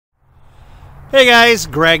Hey guys,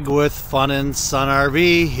 Greg with Fun and Sun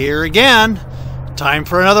RV here again. Time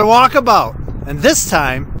for another walkabout, and this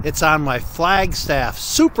time it's on my Flagstaff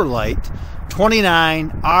Super Lite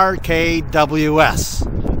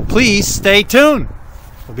 29RKWS. Please stay tuned.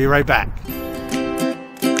 We'll be right back.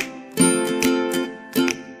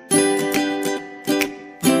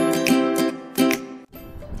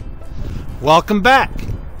 Welcome back.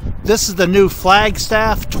 This is the new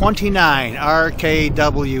Flagstaff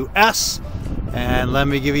 29RKWS. And let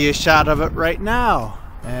me give you a shot of it right now.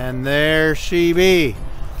 And there she be.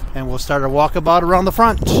 And we'll start our walkabout around the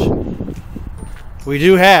front. We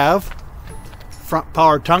do have front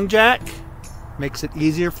power tongue jack. Makes it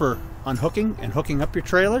easier for unhooking and hooking up your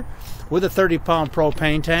trailer. With a 30-pound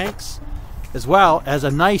propane tanks. As well as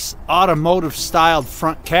a nice automotive styled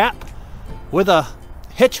front cap. With a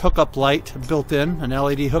hitch hookup light built in. An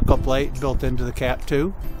LED hookup light built into the cap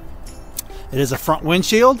too. It is a front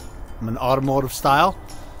windshield. An automotive style,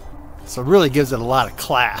 so it really gives it a lot of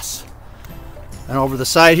class. And over the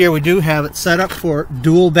side here we do have it set up for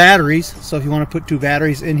dual batteries, so if you want to put two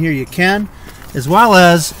batteries in here you can, as well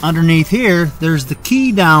as underneath here there's the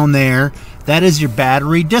key down there. That is your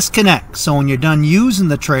battery disconnect, so when you're done using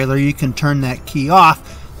the trailer you can turn that key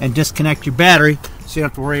off and disconnect your battery, so you don't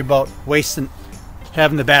have to worry about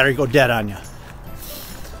having the battery go dead on you.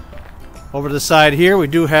 Over to the side here we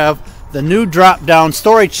do have the new drop down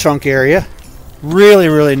storage trunk area.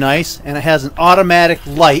 Really nice, and it has an automatic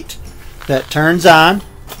light that turns on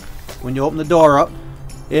when you open the door up.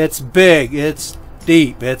 It's big, it's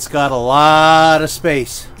deep, it's got a lot of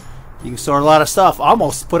space. You can store a lot of stuff.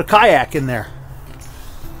 Almost put a kayak in there.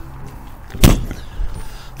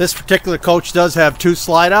 This particular coach does have two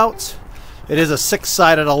slide outs. It is a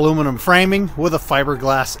 6-sided aluminum framing with a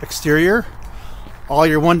fiberglass exterior. All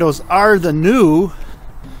your windows are the new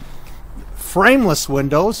frameless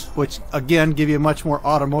windows, which again give you a much more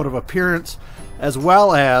automotive appearance, as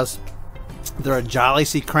well as they're a Jolly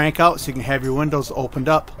Sea crank out, so you can have your windows opened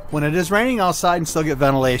up when it is raining outside and still get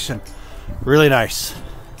ventilation. Really nice.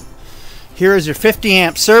 Here is your 50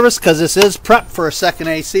 amp service, because this is prepped for a second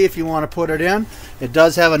AC if you want to put it in. It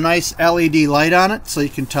does have a nice LED light on it, so you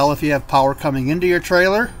can tell if you have power coming into your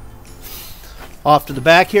trailer. Off to the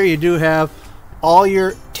back here you do have all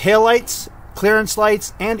your tail lights, clearance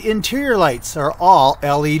lights, and interior lights are all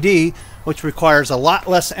LED, which requires a lot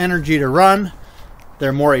less energy to run.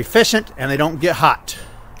 They're more efficient and they don't get hot.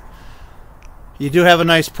 You do have a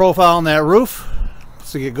nice profile on that roof,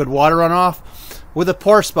 so you get good water runoff, with the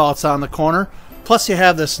pour spouts on the corner. Plus you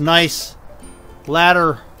have this nice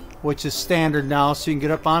ladder, which is standard now, so you can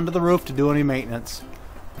get up onto the roof to do any maintenance.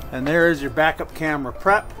 And there is your backup camera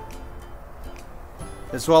prep,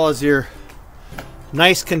 as well as your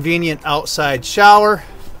nice convenient outside shower.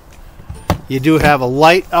 You do have a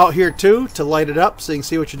light out here too to light it up so you can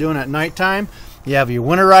see what you're doing at nighttime. You have your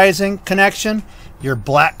winterizing connection, your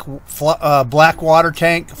black water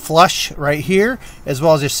tank flush right here, as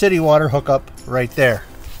well as your city water hookup right there.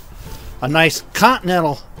 A nice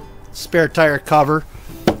Continental spare tire cover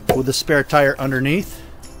with the spare tire underneath.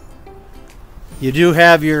 You do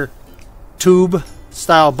have your tube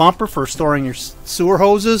style bumper for storing your sewer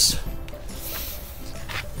hoses.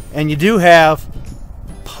 And you do have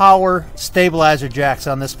power stabilizer jacks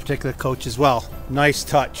on this particular coach as well. Nice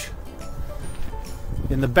touch.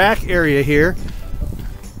 In the back area here,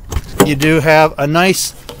 you do have a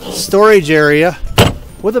nice storage area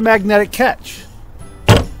with a magnetic catch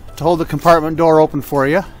to hold the compartment door open for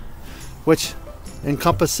you, which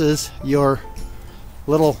encompasses your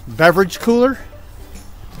little beverage cooler,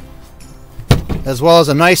 as well as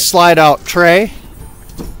a nice slide out tray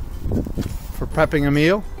for prepping a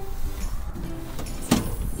meal.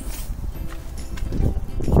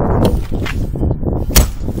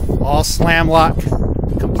 All slam lock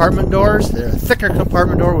compartment doors. They're a thicker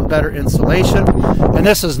compartment door with better insulation, and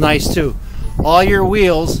this is nice too. All your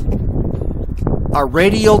wheels are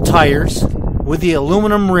radial tires with the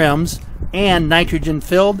aluminum rims and nitrogen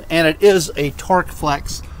filled, and it is a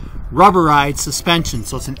TorqueFlex rubberized suspension,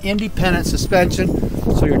 so it's an independent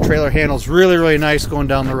suspension, so your trailer handles really nice going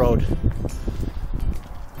down the road.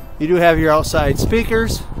 You do have your outside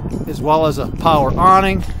speakers, as well as a power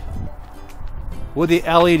awning with the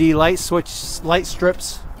LED light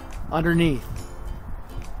strips underneath.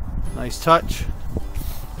 Nice touch.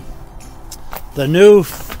 The new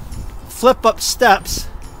flip up steps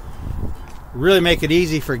really make it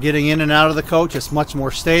easy for getting in and out of the coach. It's much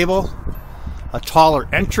more stable. A taller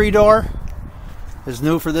entry door is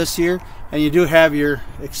new for this year, and you do have your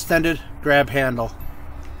extended grab handle.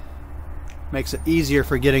 Makes it easier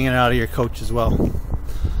for getting in and out of your coach as well.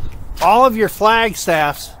 All of your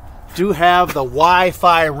Flagstaffs do have the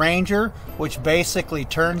Wi-Fi Ranger, which basically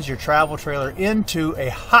turns your travel trailer into a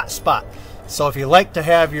hotspot. So if you like to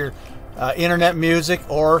have your internet music,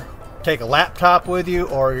 or take a laptop with you,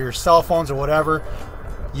 or your cell phones or whatever,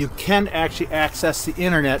 you can actually access the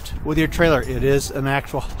internet with your trailer. It is an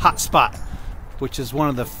actual hotspot, which is one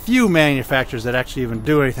of the few manufacturers that actually even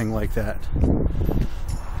do anything like that.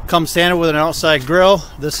 Comes standard with an outside grill.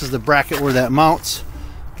 This is the bracket where that mounts,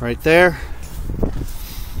 right there.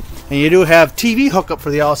 And you do have TV hookup for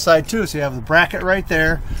the outside too, so you have the bracket right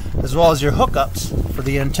there, as well as your hookups for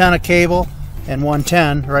the antenna cable and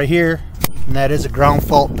 110 right here, and that is a ground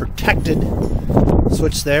fault protected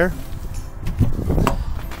switch there.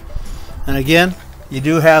 And again, you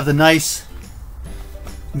do have the nice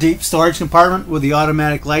deep storage compartment with the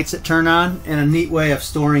automatic lights that turn on, and a neat way of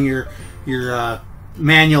storing your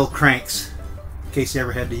manual cranks in case you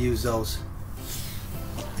ever had to use those.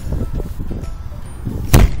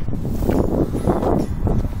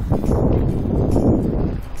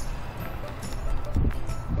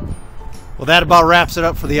 Well, that about wraps it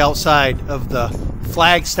up for the outside of the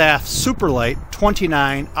Flagstaff Lite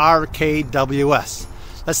 29RKWS.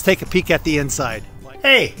 Let's take a peek at the inside.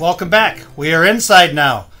 Hey, welcome back. We are inside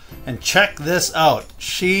now, and check this out.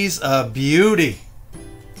 She's a beauty.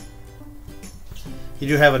 You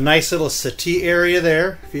do have a nice little settee area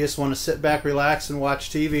there if you just want to sit back, relax, and watch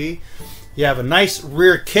TV. You have a nice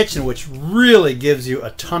rear kitchen, which really gives you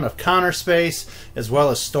a ton of counter space as well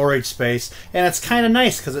as storage space. And it's kind of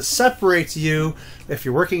nice because it separates you, if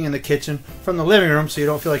you're working in the kitchen, from the living room, so you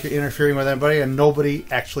don't feel like you're interfering with anybody, and nobody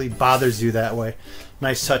actually bothers you that way.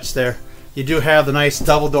 Nice touch there. You do have the nice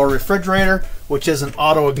double door refrigerator, which is an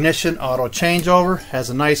auto ignition, auto changeover. Has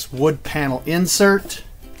a nice wood panel insert.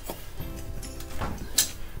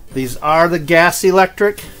 These are the gas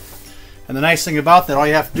electric, and the nice thing about that, all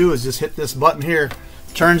you have to do is just hit this button here,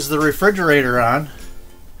 turns the refrigerator on,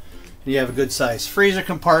 and you have a good size freezer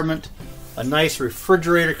compartment, a nice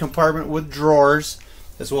refrigerator compartment with drawers,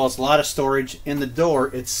 as well as a lot of storage in the door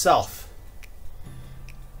itself.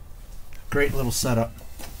 Great little setup.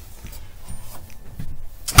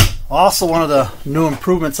 Also, one of the new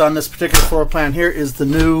improvements on this particular floor plan here is the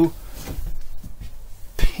new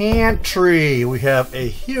pantry. We have a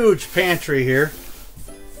huge pantry here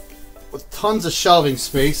with tons of shelving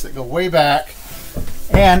space that go way back,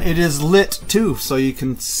 and it is lit too, so you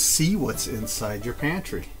can see what's inside your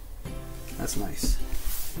pantry. That's nice.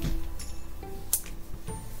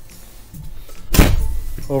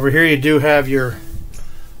 Over here you do have your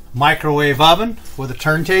microwave oven with a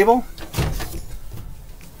turntable.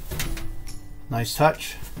 Nice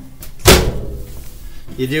touch.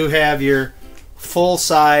 You do have your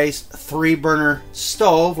full-size 3-burner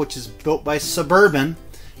stove, which is built by Suburban.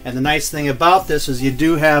 And the nice thing about this is you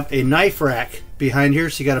do have a knife rack behind here,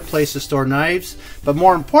 so you got a place to store knives. But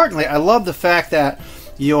more importantly, I love the fact that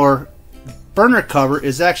your burner cover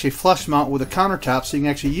is actually flush mount with a countertop, so you can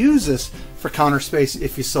actually use this for counter space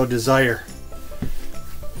if you so desire.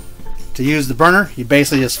 To use the burner, you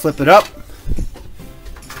basically just flip it up,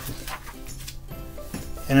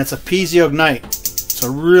 and it's a piezo-ignite, so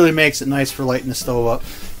it really makes it nice for lighting the stove up.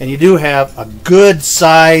 And you do have a good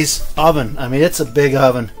size oven. I mean, it's a big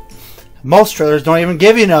oven. Most trailers don't even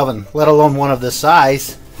give you an oven, let alone one of this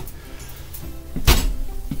size.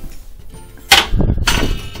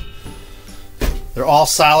 They're all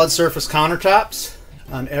solid surface countertops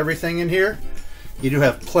on everything in here. You do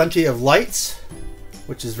have plenty of lights,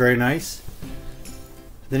 which is very nice.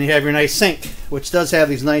 Then you have your nice sink, which does have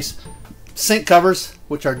these nice sink covers,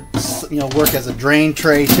 which are, work as a drain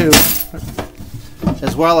tray too,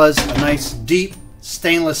 as well as a nice deep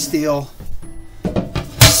stainless steel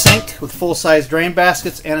sink with full-size drain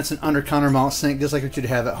baskets, and it's an under counter mount sink just like what you'd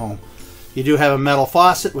have at home. You do have a metal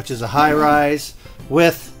faucet, which is a high-rise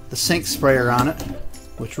with the sink sprayer on it,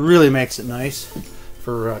 which really makes it nice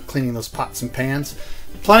for cleaning those pots and pans.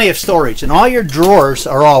 Plenty of storage, and all your drawers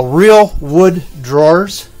are all real wood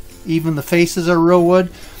drawers. Even the faces are real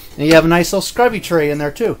wood, and you have a nice little scrubby tray in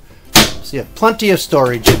there too. So you have plenty of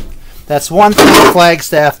storage. That's one thing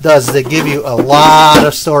Flagstaff does. They give you a lot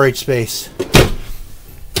of storage space.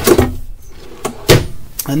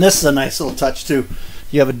 And this is a nice little touch too.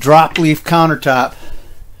 You have a drop leaf countertop.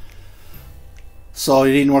 So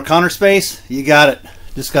you need more counter space? You got it.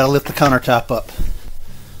 Just got to lift the countertop up.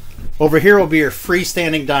 Over here will be your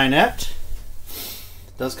freestanding dinette.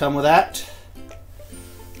 Does come with that.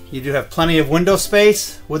 You do have plenty of window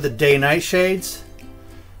space with the day-night shades.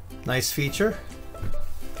 Nice feature.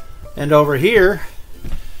 And over here,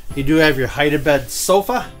 you do have your hide-a-bed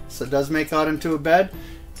sofa, so it does make out into a bed,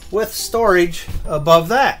 with storage above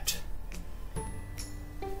that.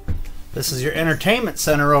 This is your entertainment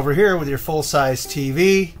center over here with your full-size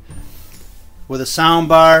TV, with a sound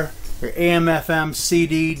bar, your AM, FM,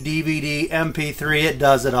 CD, DVD, MP3, it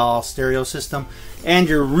does it all, stereo system, and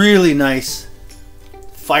your really nice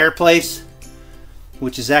fireplace,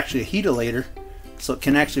 which is actually a heatilator, so it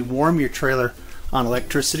can actually warm your trailer on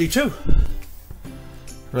electricity too.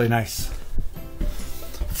 Really nice.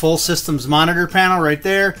 Full systems monitor panel right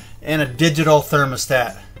there, and a digital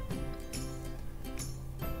thermostat.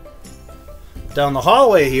 Down the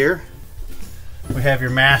hallway here, we have your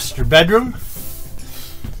master bedroom.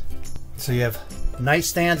 So you have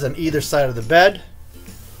nightstands on either side of the bed,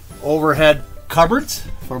 overhead cupboards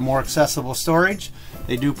for more accessible storage.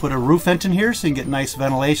 They do put a roof vent in here so you can get nice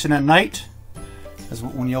ventilation at night as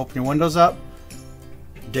when you open your windows up.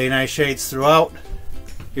 Day-night shades throughout.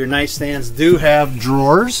 Your nightstands do have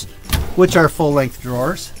drawers, which are full-length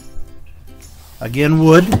drawers. Again,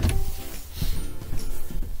 wood.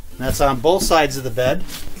 That's on both sides of the bed.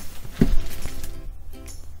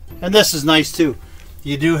 And this is nice too.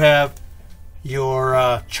 You do have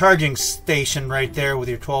your charging station right there with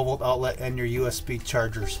your 12-volt outlet and your USB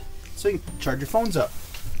chargers, so you can charge your phones up.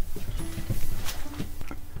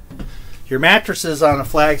 Your mattresses on a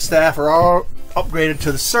Flagstaff are all upgraded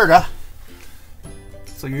to the Serta,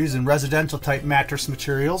 so you're using residential type mattress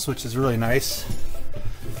materials, which is really nice.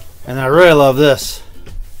 And I really love this,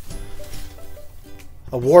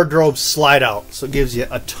 a wardrobe slide out, so it gives you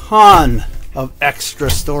a ton of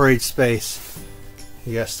extra storage space.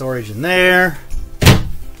 You got storage in there.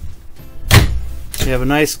 You have a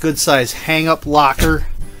nice good size hang up locker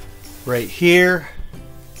right here.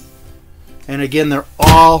 And again, they're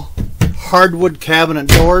all hardwood cabinet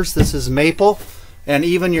doors. This is maple, and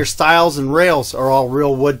even your stiles and rails are all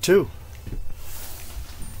real wood too.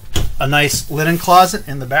 A nice linen closet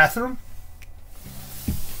in the bathroom.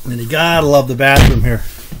 And you gotta love the bathroom here.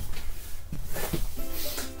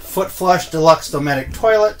 Foot flush deluxe dometic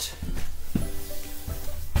toilet.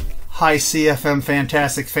 High CFM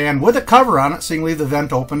fantastic fan with a cover on it, so you can leave the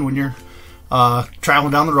vent open when you're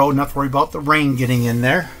traveling down the road, not to worry about the rain getting in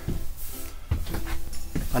there.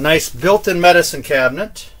 A nice built-in medicine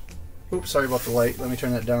cabinet. Oops, sorry about the light. Let me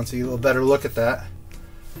turn that down so you get a little better look at that.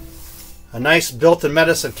 A nice built-in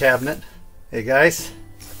medicine cabinet. Hey guys,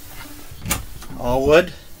 all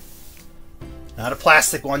wood, not a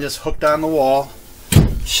plastic one, just hooked on the wall.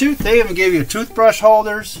 Shoot, they even gave you toothbrush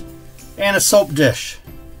holders and a soap dish.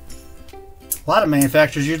 A lot of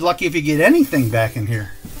manufacturers, you're lucky if you get anything back in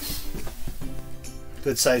here.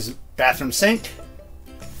 Good size bathroom sink.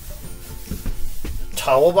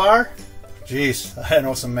 Towel bar. Jeez, I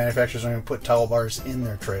know some manufacturers don't even put towel bars in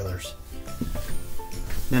their trailers.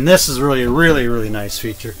 And this is really a really nice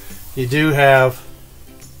feature. You do have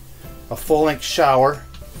a full-length shower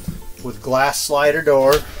with glass slider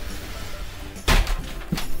door.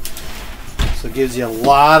 So it gives you a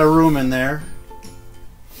lot of room in there.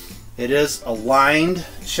 It is a lined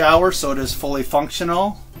shower, so it is fully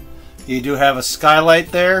functional. You do have a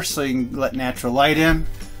skylight there, so you can let natural light in.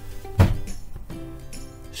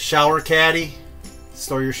 Shower caddy,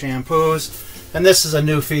 store your shampoos. And this is a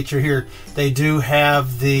new feature here. They do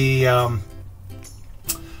have the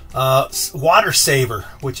water saver,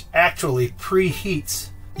 which actually preheats.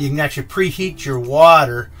 You can actually preheat your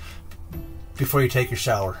water before you take your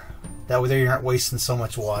shower. That way there you aren't wasting so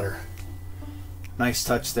much water. Nice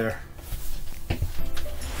touch there.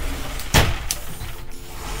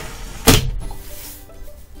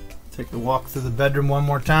 Take the walk through the bedroom one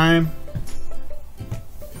more time.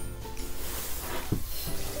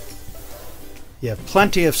 You have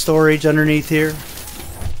plenty of storage underneath here.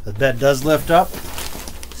 The bed does lift up.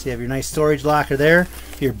 So you have your nice storage locker there.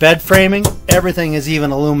 Your bed framing, everything is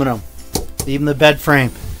even aluminum. Even the bed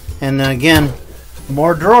frame. And then again,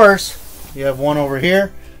 more drawers. You have one over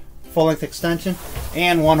here, full length extension,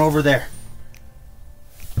 and one over there.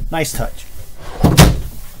 Nice touch.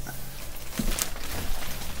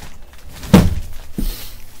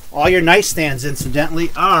 All your nightstands, incidentally,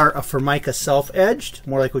 are a Formica self-edged,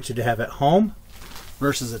 more like what you'd have at home,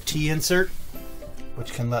 versus a T-insert,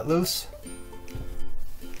 which can let loose.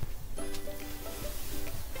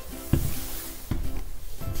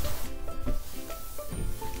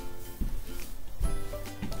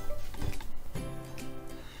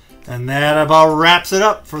 And that about wraps it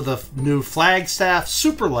up for the new Flagstaff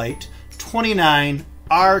Super Lite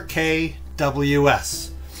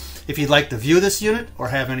 29RKWS. If you'd like to view this unit or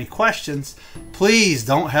have any questions, please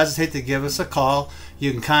don't hesitate to give us a call.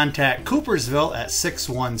 You can contact Coopersville at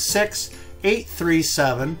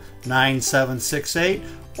 616-837-9768,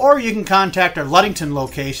 or you can contact our Ludington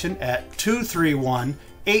location at 231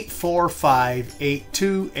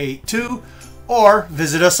 845-8282, or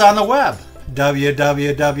visit us on the web,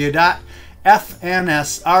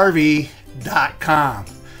 www.fnsrv.com.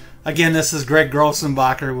 Again, this is Greg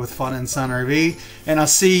Grossenbacher with Fun and Sun RV, and I'll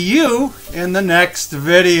see you in the next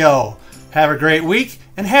video. Have a great week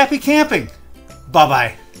and happy camping.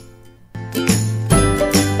 Bye-bye.